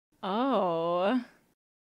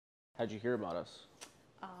How'd you hear about us?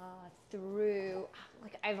 Through,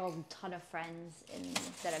 like, I have a ton of friends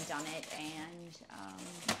that have done it, and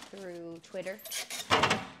through Twitter.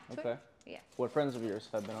 Okay. Yeah. What friends of yours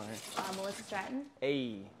have been on here? Melissa Stratton.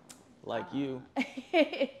 Hey, like you.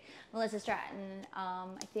 Melissa Stratton. I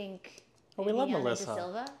think. Oh, we love Viviana Melissa. Da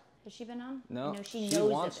Silva. Has she been on? No, No, she she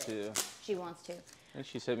knows wants of it. to. She wants to. I think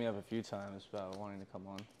she's hit me up a few times about wanting to come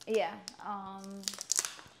on. Yeah.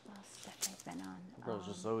 What else Stephanie's been on? Girl's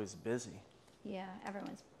just always busy. Yeah,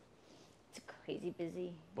 everyone's. It's crazy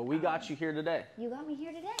busy. But we got you here today. You got me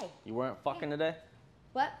here today. You weren't fucking today?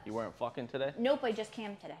 What? You weren't fucking today? Nope, I just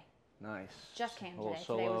cammed today. Nice. Just came a little today.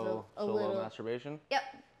 Solo, Today was a solo little masturbation? Yep.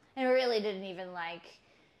 And it really didn't even like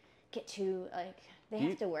get to like they Do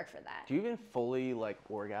have you- to work for that. Do you even fully like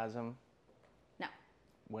orgasm No.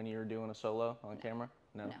 when you're doing a solo on camera?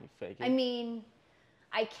 No, No. you fake it? I mean,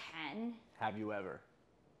 I can. Have you ever?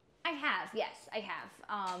 I have, yes, I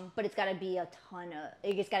have. But it's gotta be a ton of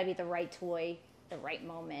it's gotta be the right toy, the right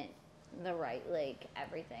moment, the right like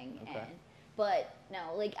everything. Okay. But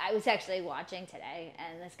no, like I was actually watching today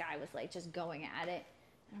and this guy was like just going at it.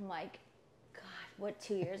 And I'm like, God, what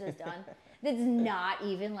 2 years has done? That's not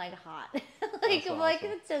even like hot. like That's I'm like,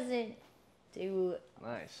 awesome. it doesn't do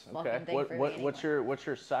Nice. fucking Okay. thing for me What's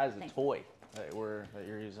your size of toy that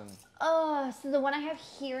you're using? So the one I have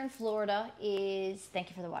here in Florida is, thank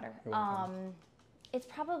you for the water. You're welcome. It's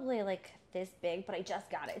probably like this big, but I just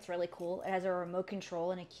got it. It's really cool. It has a remote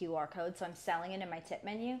control and a QR code, so I'm selling it in my tip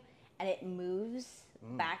menu, and it moves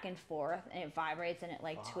back and forth, and it vibrates, and it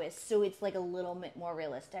like twists, so it's like a little bit more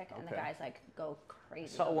realistic, and the Okay. guys like go crazy.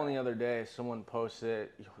 I saw over one it. the other day. Someone posted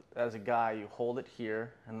it. As a guy, you hold it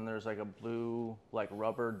here, and then there's like a blue like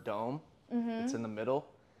rubber dome. It's in the middle,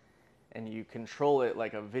 and you control it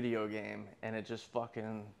like a video game, and it just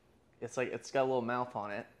fucking. It's like it's got a little mouth on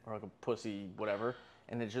it, or like a pussy, whatever,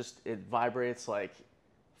 and it vibrates like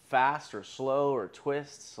fast or slow or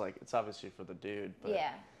twists. Like it's obviously for the dude. But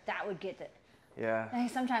Yeah, that would get it. Yeah. And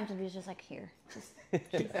sometimes it'd be just like, here,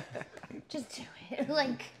 just do it.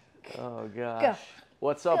 Like, Oh gosh. Go.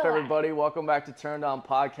 What's up, Go at it. everybody? Welcome back to Turned On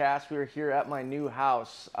Podcast. We are here at my new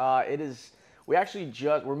house.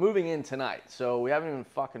 We're moving in tonight, so we haven't even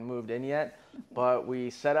fucking moved in yet. But we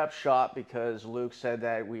set up shop because Luke said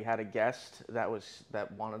that we had a guest that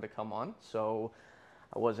wanted to come on. So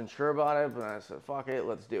I wasn't sure about it, but I said, "Fuck it,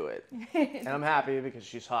 let's do it." And I'm happy because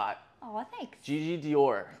she's hot. oh, thanks. GiGi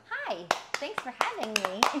Dior, Hi, thanks for having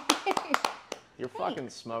me. you're fucking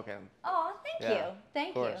smoking. Oh, thank Yeah, you.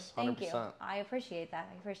 Thank of you. course, Thank you. 100%. I appreciate that.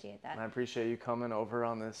 I appreciate that. And I appreciate you coming over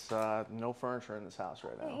on this. No furniture in this house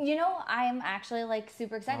right now. You know, I am actually like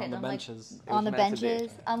super excited. On the I'm benches. like on was the meant to be.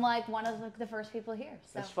 benches. I'm like one of the first people here.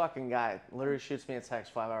 So This fucking guy literally shoots me a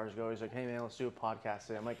text 5 hours ago. He's like, "Hey man, let's do a podcast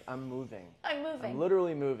today." I'm like, "I'm moving. I'm moving. I'm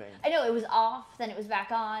literally moving." I know it was off, then it was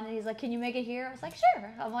back on, and he's like, "Can you make it here?" I was like,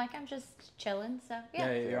 "Sure." I'm like, "I'm just chilling." So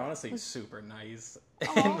Yeah, yeah. you're honestly super nice.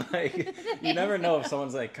 Aw. And like, you never know if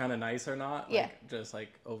someone's like kind of nice or not. Like, Yeah. Just like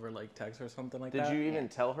over like text or something like Did that. you even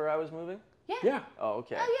tell her I was moving? Yeah. Yeah. Oh,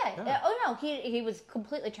 okay. Oh yeah. Yeah. Oh no, he was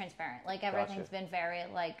completely transparent. Like everything's Gotcha. been very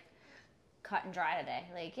like cut and dry today.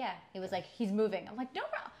 Like yeah, he was like he's moving. I'm like no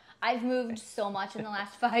problem. I've moved so much in the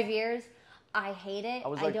last 5 years. I hate it. I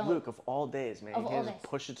was like, don't. "Luke, of all days, man, Of you all can't days. just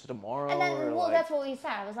push it to tomorrow." And then, or well, like, that's what we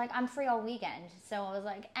said. I was like, I'm free all weekend, so I was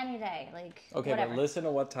like, any day, like Okay, whatever. but listen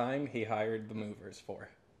to what time he hired the movers for.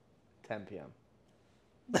 10 p.m.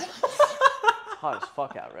 It's hot as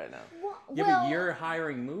fuck out right now. Yeah, well, but you're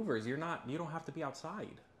hiring movers. You don't have to be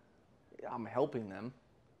outside. I'm helping them.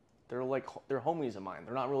 They're homies of mine.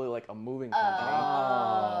 They're not really like a moving company.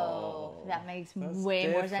 Oh, that makes That's way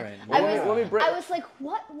more sense. different. I Yeah. was, Let me break- I was like,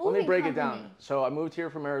 what moving Let me break it company? down. So I moved here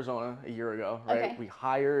from Arizona a year ago, right? Okay.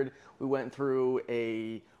 We went through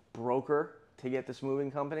a broker to get this moving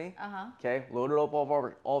company. Uh-huh. Okay, loaded up all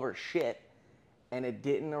of our shit, and it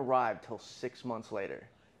didn't arrive till 6 months later.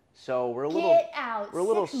 So we're a little Get out. we're a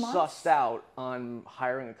little 6 months? sussed out on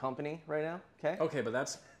hiring a company right now. Okay. Okay, but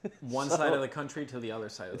that's one So- side of the country to the other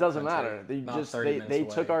side of It the doesn't country. matter. They not just 30 they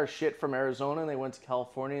minutes took away. our shit from Arizona and they went to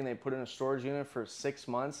California and they put it in a storage unit for 6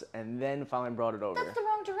 months and then finally brought it over. That's the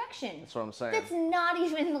wrong direction. That's what I'm saying. That's not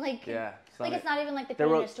even like. Yeah, it's Like not it's not even like the They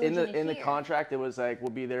kind wrote of storage in the unit in the here. contract. It was like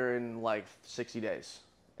we'll be there in like 60 days,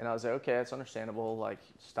 and I was like, okay, that's understandable. Like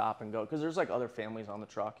stop and go because there's like other families on the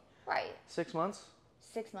truck. Right. 6 months?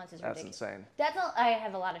 6 months is That's ridiculous. insane. I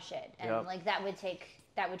have a lot of shit, and Yep. like that would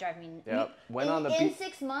drive me. Yep. Went in, on the in B-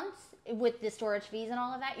 6 months with the storage fees and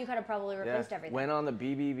all of that, you could have probably replaced everything. Went on the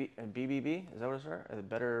BBB. Is that what it's for? The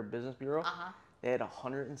Better Business Bureau. Uh-huh. They had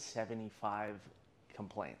 175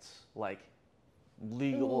 complaints, like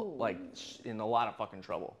legal, Ooh. like in a lot of fucking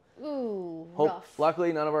trouble. Ooh, rough.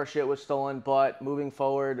 Luckily, none of our shit was stolen, but moving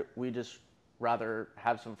forward, we just rather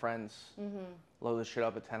have some friends load this shit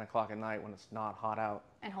up at 10 o'clock at night when it's not hot out.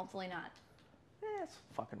 And hopefully not. It's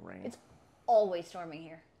fucking rain. It's always storming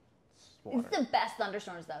here. Water. It's the best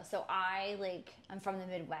thunderstorms though. So I'm from the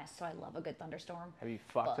Midwest, so I love a good thunderstorm. Have you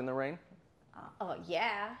fucked in the rain? Oh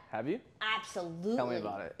yeah. Have you? Absolutely. Tell me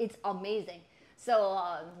about it. It's amazing. So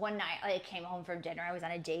one night I came home from dinner. I was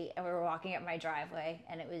on a date and we were walking up my driveway,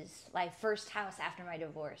 and it was my first house after my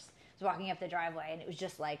divorce. I was walking up the driveway, and it was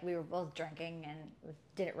just like we were both drinking and we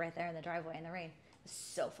did it right there in the driveway in the rain. It was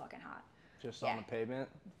so fucking hot. Just on the pavement?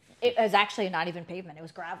 It was actually not even pavement. It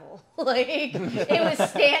was gravel. Like, it was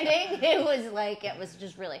standing. It was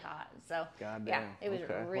just really hot. So, God damn. yeah, it was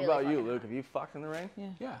really What about you, fucking Luke? hot. Have you fucked in the rain?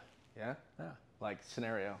 Yeah. Yeah? Yeah. Like,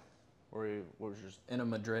 scenario. What was just... In a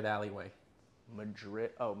Madrid alleyway.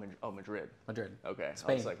 Madrid? Madrid. Madrid. Okay.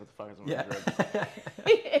 Spain. I was like, what the fuck is Yeah.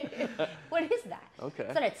 Madrid? What is that? Okay.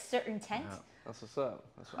 Is that a certain tent? Yeah. That's what's up.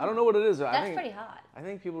 I don't know what it is. That's pretty hot. I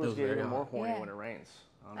think people It just was get very even more hot. horny Yeah. when it rains.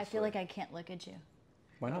 Honestly. I feel like I can't look at you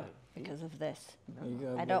Why not? because of this. You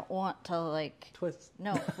go I don't want to, like... twist.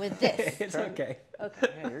 No, with this. It's okay. Okay.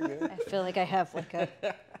 Yeah, you're good. I feel like I have, like, a...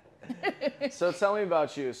 So tell me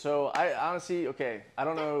about you. So I honestly, I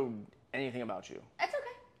don't know anything about you. That's okay.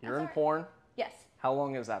 You're That's in all right. porn. Yes. How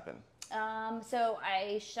long has that been? So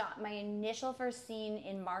I shot my initial first scene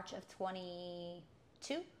in March of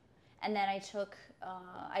 22, and then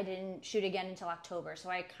I didn't shoot again until October. So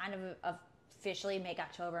I kind of officially make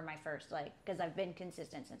October my first, like, because I've been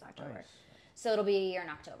consistent since October. Nice. So it'll be a year in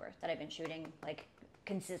October that I've been shooting, like,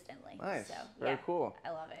 consistently. Nice. So, Very yeah, cool. I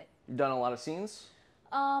love it. You've done a lot of scenes?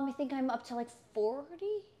 I think I'm up to like 40.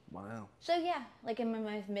 Wow. So yeah, like I'm in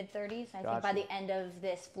my mid 30s. I think by Gotcha. the end of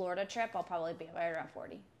this Florida trip, I'll probably be right around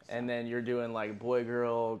 40. So. And then you're doing like boy,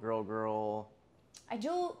 girl, girl, girl. I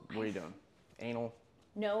do. What are you doing? Anal?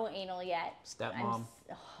 No anal yet. Stepmom.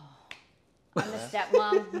 I'm a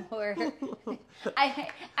stepmom. Or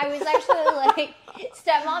I was actually like,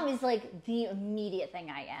 stepmom is like the immediate thing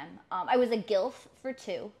I am. I was a gilf for 2.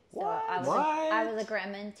 So What? I was a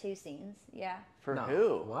grandma in 2 scenes. Yeah. For No.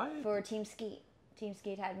 who? What? For Team Skeet. Team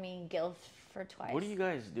Skeet had me gilf for twice. What are you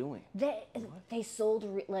guys doing? They sold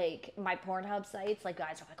like my Pornhub sites. Like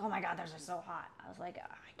guys are like, oh my god, those are so hot. I was like,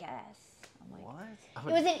 I guess. I'm like, What?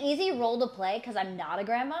 it was an easy role to play because I'm not a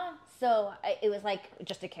grandma, so it was like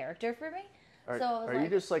just a character for me. Are, so I was are you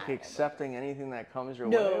just like I don't know. accepting anything that comes your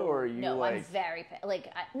No, way, or are you no, like? I'm very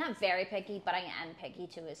not very picky, but I am picky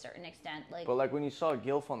to a certain extent. Like, But like when you saw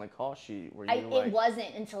Gilf on the call sheet, were you like? it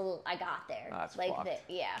wasn't until I got there. That's like fucked.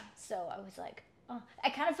 yeah. So I was like, oh,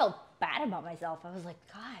 I kind of felt bad about myself. I was like,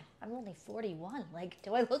 God, I'm only 41. Like,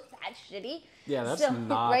 do I look that shitty? Yeah, that's So,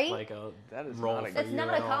 not right? like a That is role not a for good- That's you not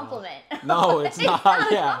at a all. compliment. No, it's not. It's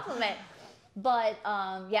not Yeah. a compliment. But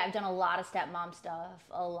yeah, I've done a lot of stepmom stuff.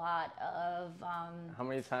 A lot of How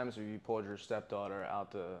many times have you pulled your stepdaughter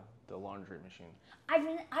out the laundry machine? I've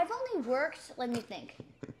only worked. Let me think.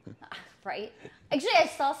 Right. Actually, I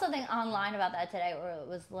saw something online about that today, where it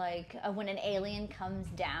was like when an alien comes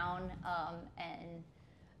down and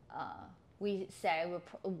we say,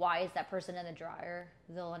 why is that person in the dryer?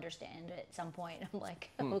 They'll understand at some point. I'm like,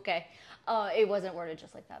 okay. It wasn't worded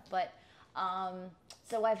just like that, but.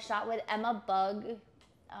 So I've shot with Emma Bug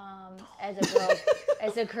as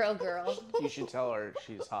a girl. You should tell her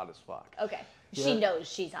she's hot as fuck. Okay, Yeah. she knows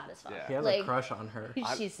she's hot as fuck. Yeah. He has Like, a crush on her.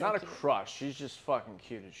 She's so Not cute. a crush. She's just fucking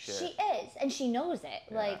cute as shit. She is, and she knows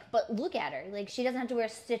it. Like, but look at her. Like, she doesn't have to wear a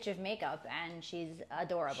stitch of makeup, and she's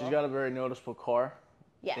adorable. She's got a very noticeable car.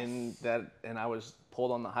 Yes. And I was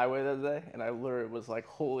pulled on the highway the other day, and I literally was like,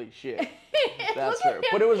 "Holy shit, that's Look at her!" him.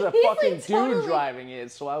 But it was a He's, fucking like, dude totally- driving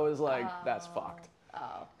it, so I was like, "That's fucked."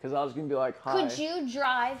 Oh. Because I was gonna be like, "Hi." Could you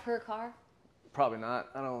drive her car? Probably not.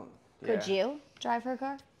 I don't. Could yeah. you drive her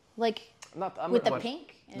car? Like, Not. I'm with the what-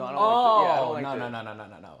 pink? No, I And- don't like the, yeah, I don't Oh, like no, the, no,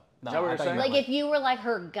 no. that No, what you're I saying? thought you like, meant if you were like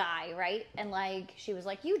her guy, right? And like, she was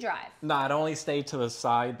like, you drive. No, I'd only stay to the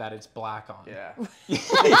side that it's black on. Yeah.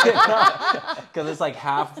 Because it's like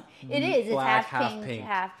half It is. It's black, half pink,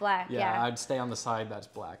 half black. Yeah. I'd stay on the side that's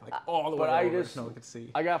black, like all the But way I over just, so no one could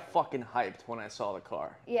see. I got fucking hyped when I saw the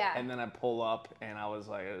car. Yeah. And then I pull up, and I was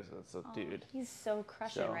like, "It's a dude." He's so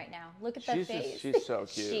crushing So, right now. Look at that she's face. she's so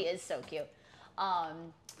cute. She is so cute.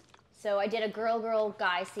 So I did a girl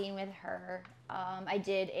guy scene with her. I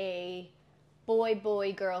did a boy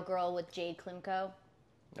girl with Jade Klimko.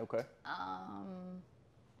 Okay. I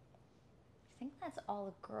think that's all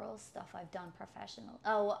the girl stuff I've done professional.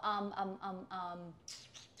 Oh,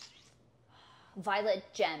 Violet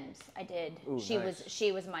Gems. I did. Ooh, she nice.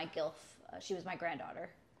 was my gilf. She was my granddaughter.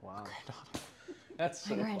 Wow. That's so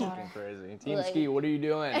fucking granddaughter. crazy. Team Like- Ski, what are you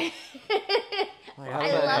doing?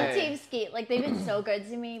 I love Team Skeet. Like, they've been so good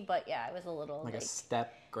to me, but yeah, I was a little Like a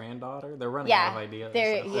step granddaughter? They're running Yeah, out of ideas.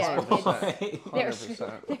 they're- at this yeah, point. they're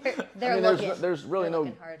 100%. they're I mean, looking. there's really they're no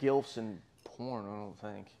looking hard. gilfs in porn, I don't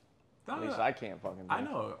think. At least I can't fucking think. I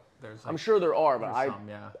know there's. I'm sure there are, but there's some,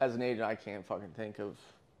 yeah. as an agent, I can't fucking think of.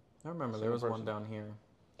 I remember there was one down here.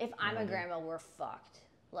 If I'm a grandma, we're fucked.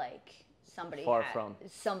 Like, somebody Far ha- from.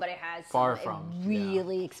 somebody has Far some from,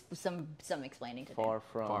 really some explaining to do. Far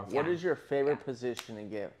from. Far What from. is your favorite position to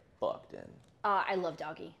get fucked in? I love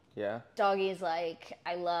doggy. Yeah? Doggy is like,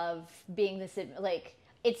 I love being like,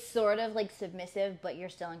 it's sort of like submissive, but you're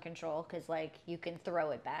still in control because like you can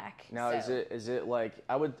throw it back. Now, so. is it like,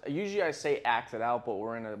 usually I say act it out, but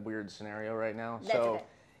we're in a weird scenario right now. That's So okay.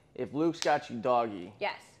 if Luke's got you doggy,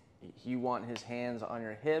 Yes. you want his hands on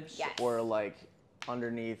your hips Yes. or like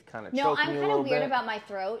underneath, kind of No, choking I'm you a kind little of weird bit? about my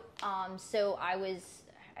throat. So I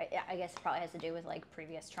guess it probably has to do with like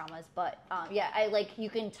previous traumas, but yeah, I like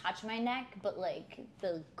you can touch my neck, but like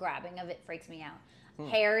the grabbing of it freaks me out.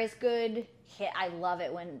 Hair is good. I love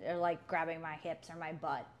it when they're like grabbing my hips or my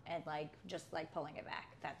butt and like just like pulling it back.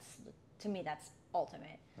 To me, that's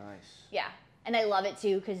ultimate. Nice. Yeah. And I love it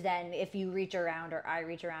too, because then if you reach around or I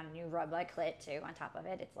reach around and you rub my clit too on top of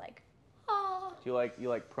it, it's like, oh. Do you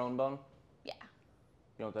like prone bone? Yeah.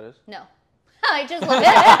 You know what that is? No. I just love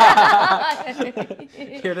it.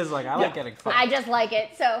 Here it is. Like I like getting fucked. I just like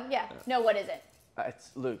it. So, yeah. No, what is it?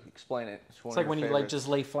 It's Luke. Explain it. It's like when you like just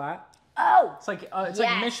lay flat. Oh. It's like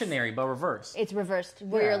Yes. missionary but reversed. It's reversed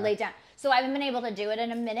where Yeah. you're laid down. So I haven't been able to do it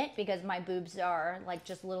in a minute because my boobs are like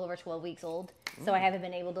just a little over 12 weeks old. So I haven't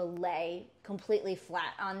been able to lay completely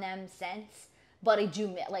flat on them since. But I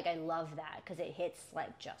do, like, I love that because it hits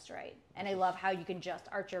like just right. And I love how you can just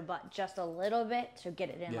arch your butt just a little bit to get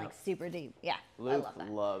it in Yeah. like super deep. Yeah, I Luke love that.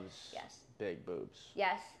 loves Yes. big boobs.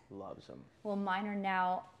 Yes. Loves them. Well, mine are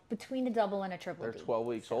now between a double and a triple They're D. 12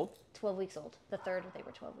 weeks old? 12 weeks old. The third, they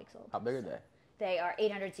were 12 weeks old. How big are they? They are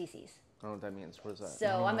 800 cc's. I don't know what that means. What is that?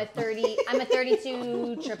 So I'm a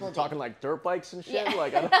 32 triple D. Talking like dirt bikes and shit? Yeah.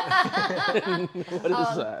 Like, I don't, what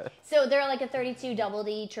is that? So they're like a 32 double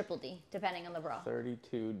D, triple D, depending on the bra.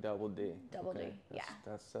 32 double D. Double D, yeah.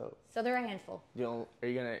 That's so. So they're a handful. Are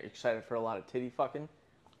you excited for a lot of titty fucking?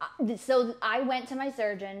 So I went to my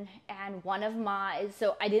surgeon, and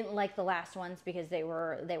so I didn't like the last ones because they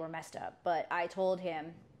were messed up. But I told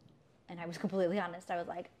him, and I was completely honest. I was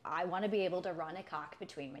like, I want to be able to run a cock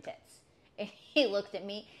between my tits. And he looked at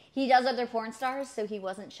me. He does other porn stars, so he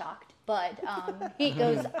wasn't shocked. But he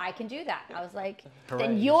goes, I can do that. I was like, Hooray.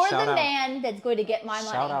 then you're Shout the out. man that's going to get my money.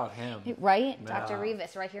 Shout out him. Right? Yeah. Dr.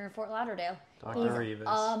 Rivas, right here in Fort Lauderdale. Dr. He's Rivas.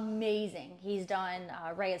 amazing. He's done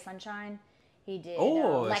Ray of Sunshine. He did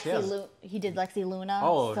Oh, she has- he did Lexi Luna.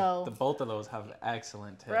 Oh, so both of those have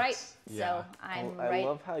excellent tits. right. Yeah. So I'm I right.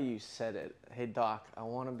 love how you said it. Hey, Doc, I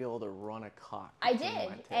want to be able to run a cock. I between did,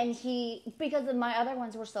 my tits. and because of my other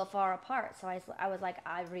ones were so far apart, so I was like,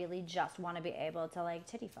 I really just want to be able to like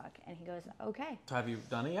titty fuck, and he goes, okay, So have you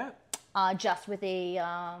done it yet? just with a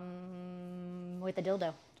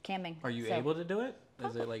dildo camming. Are you So- able to do it?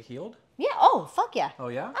 Is it like healed? Yeah. Oh fuck yeah. Oh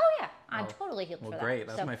yeah. Oh yeah. I'm Oh. totally healed Well, for that. great.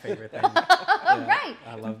 That's So- my favorite thing. Right.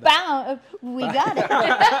 I love that. Bow. We got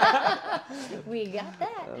it. We got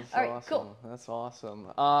that. That's All right. awesome. Cool. That's awesome.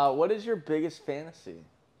 What is your biggest fantasy,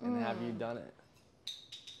 and have you done it?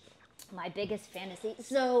 My biggest fantasy.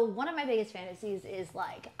 So one of my biggest fantasies is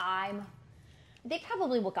like they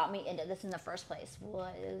probably what got me into this in the first place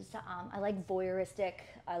was I like voyeuristic.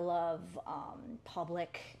 I love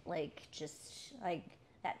public, like just like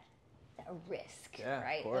that risk, Yeah,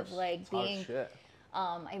 right? of course. like It's hot as being. shit.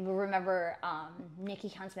 I remember Nikki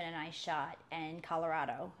Huntsman and I shot in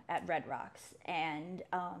Colorado at Red Rocks, and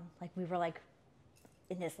like we were like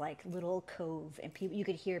in this like little cove, and you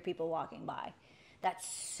could hear people walking by. That's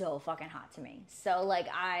so fucking hot to me. So like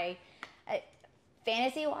I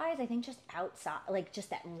fantasy wise, I think just outside, like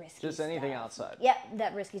just that risky. Just anything stuff. outside. Yep,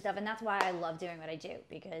 that risky stuff, and that's why I love doing what I do,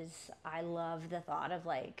 because I love the thought of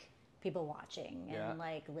like people watching and Yeah.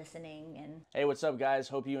 like listening and. Hey, what's up, guys?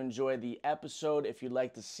 Hope you enjoyed the episode. If you'd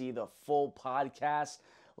like to see the full podcast,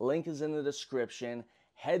 link is in the description.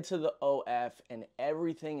 Head to the OF, and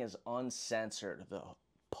everything is uncensored. The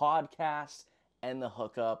podcast and the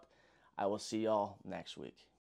hookup. I will see y'all next week.